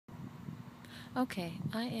Okay,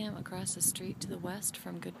 I am across the street to the west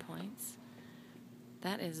from Good Points.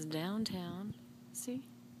 That is downtown. See?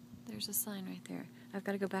 There's a sign right there. I've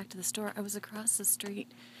got to go back to the store. I was across the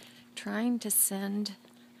street trying to send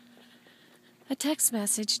a text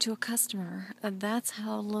message to a customer. That's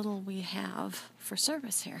how little we have for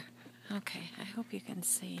service here. Okay, I hope you can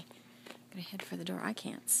see. I'm going to head for the door. I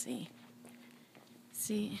can't see.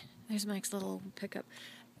 See, there's Mike's little pickup.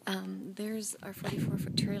 There's our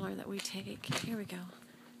 44-foot trailer that we take. Here we go.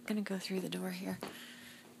 I'm going to go through the door here.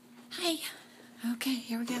 Hi. Okay,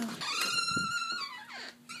 here we go.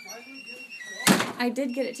 I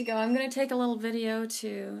did get it to go. I'm going to take a little video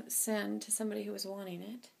to send to somebody who was wanting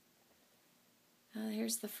it.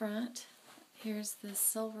 Here's the front. Here's the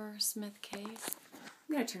silversmith case.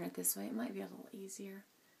 I'm going to turn it this way. It might be a little easier.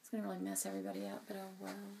 It's going to really mess everybody up, but oh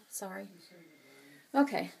well. Sorry.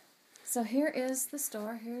 Okay, so here is the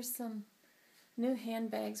store. Here's some new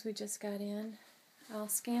handbags we just got in. I'll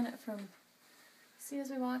scan it from, see as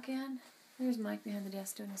we walk in? There's Mike behind the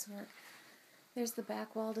desk doing his work. There's the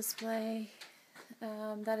back wall display.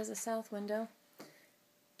 That is a south window.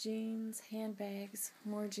 Jeans, handbags,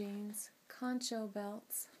 more jeans, concho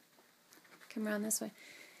belts. Come around this way.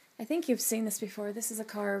 I think you've seen this before. This is a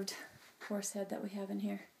carved horse head that we have in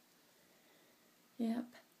here. Yep,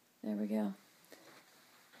 there we go.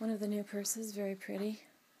 One of the new purses, very pretty.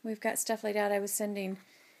 We've got stuff laid out. I was sending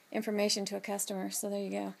information to a customer, so there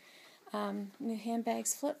you go. New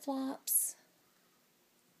handbags, flip-flops,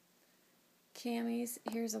 camis.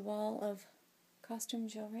 Here's a wall of costume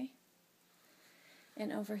jewelry.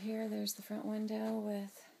 And over here, there's the front window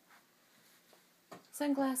with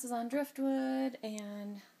sunglasses on driftwood,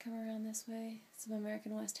 and come around this way, some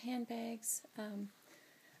American West handbags,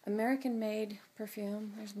 American-made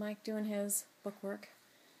perfume. There's Mike doing his bookwork.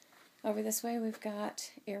 Over this way, we've got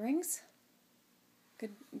earrings,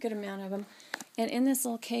 good amount of them. And in this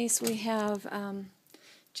little case, we have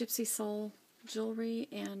Gypsy Soul jewelry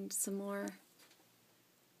and some more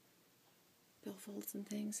billfolds and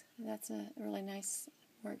things. That's a really nice,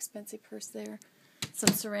 more expensive purse there.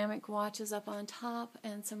 Some ceramic watches up on top,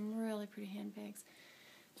 and some really pretty handbags.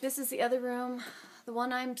 This is the other room. The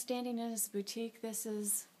one I'm standing in is a boutique. This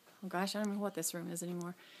is, oh gosh, I don't know what this room is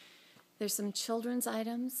anymore. There's some children's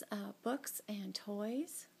items, books and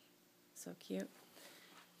toys. So cute.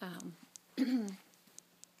 There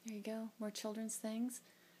you go, more children's things.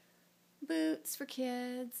 Boots for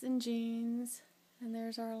kids and jeans. And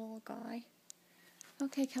there's our little guy.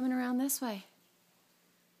 Okay, coming around this way.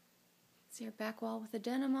 See our back wall with the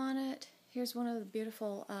denim on it. Here's one of the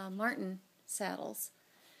beautiful Martin saddles.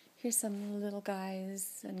 Here's some little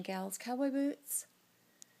guys and gals cowboy boots.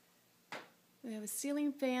 We have a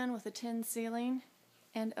ceiling fan with a tin ceiling.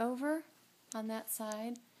 And over on that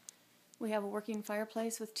side, we have a working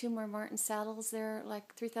fireplace with two more Martin saddles. They're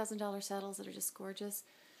like $3,000 saddles that are just gorgeous.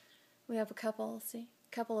 We have a couple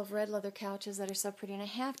of red leather couches that are so pretty. And I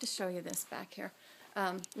have to show you this back here.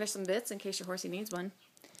 There's some bits in case your horsey needs one.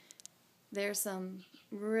 There's some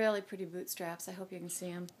really pretty boot straps. I hope you can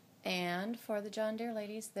see them. And for the John Deere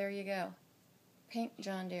ladies, there you go. Pink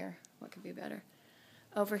John Deere. What could be better?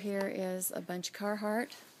 Over here is a bunch of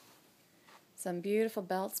Carhartt. Some beautiful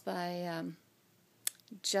belts by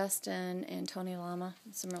Justin and Tony Lama.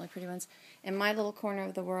 Some really pretty ones. And my little corner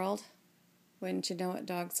of the world, wouldn't you know it,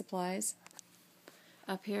 dog supplies.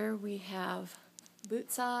 Up here we have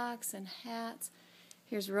boot socks and hats.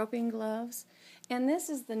 Here's roping gloves. And this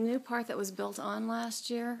is the new part that was built on last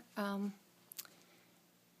year.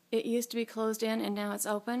 It used to be closed in and now it's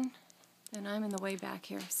open. And I'm in the way back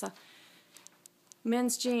here. So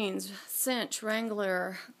men's jeans, Cinch,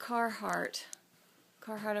 Wrangler, Carhartt.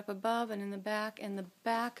 Carhartt up above and in the back. And the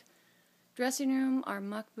back dressing room are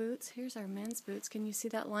muck boots. Here's our men's boots. Can you see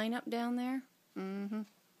that line up down there? Mm-hmm.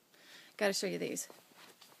 Got to show you these.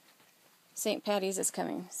 St. Patty's is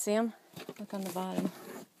coming. See them? Look on the bottom.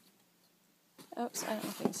 Oops, I don't know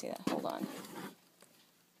if you can see that. Hold on.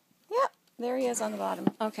 Yep, there he is on the bottom.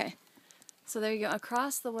 Okay, so there you go.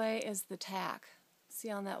 Across the way is the tack. See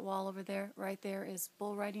on that wall over there? Right there is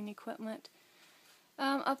bull riding equipment.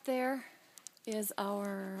 Up there is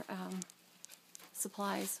our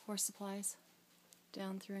supplies, horse supplies,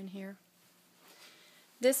 down through in here.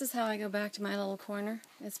 This is how I go back to my little corner.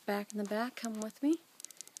 It's back in the back. Come with me.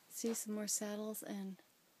 See some more saddles and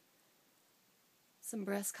some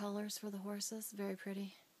breast collars for the horses. Very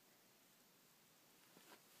pretty.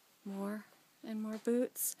 More and more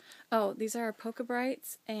boots. Oh, these are our Polka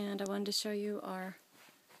Brights, and I wanted to show you our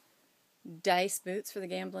dice boots for the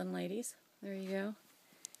gambling ladies. There you go.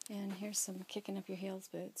 And here's some kicking up your heels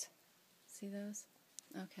boots. See those?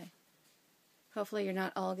 Okay. Hopefully you're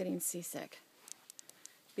not all getting seasick.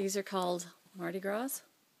 These are called Mardi Gras,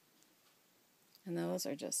 and those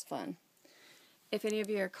are just fun. If any of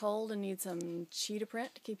you are cold and need some cheetah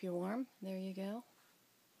print to keep you warm, there you go.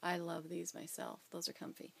 I love these myself. Those are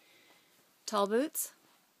comfy. Tall boots,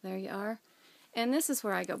 there you are. And this is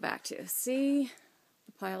where I go back to. See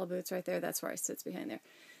the pile of boots right there? That's where I sits behind there.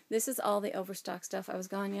 This is all the overstock stuff. I was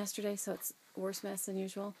gone yesterday, so it's a worse mess than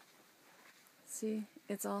usual. See,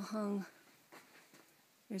 it's all hung.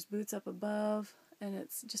 There's boots up above, and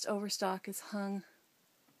it's just overstock is hung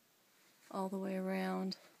all the way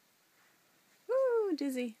around. Woo,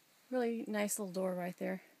 dizzy. Really nice little door right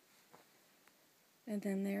there. And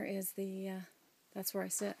then there is the, that's where I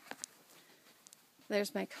sit.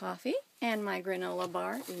 There's my coffee and my granola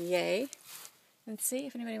bar. Yay. And see,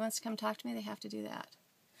 if anybody wants to come talk to me, they have to do that.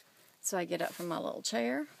 So I get up from my little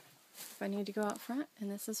chair if I need to go out front,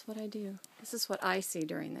 and this is what I do. This is what I see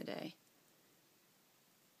during the day.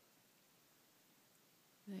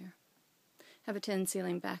 There. Have a tin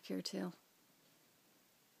ceiling back here too.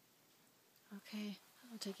 Okay,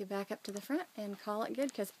 I'll take you back up to the front and call it good,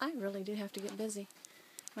 because I really do have to get busy.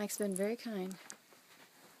 Mike's been very kind,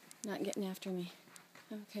 not getting after me.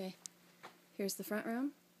 Okay, here's the front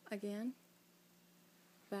room again.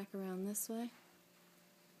 Back around this way.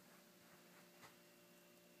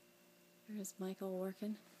 There's Michael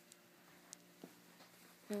working.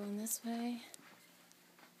 Going this way.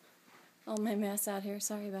 All my mess out here,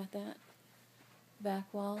 sorry about that.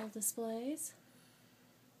 Back wall displays.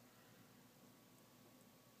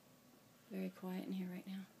 Very quiet in here right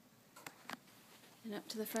now. And up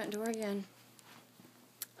to the front door again.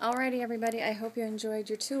 Alrighty everybody, I hope you enjoyed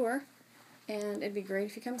your tour, and it'd be great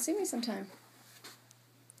if you come see me sometime.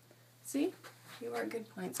 See? You are good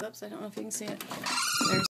points. Oops, I don't know if you can see it.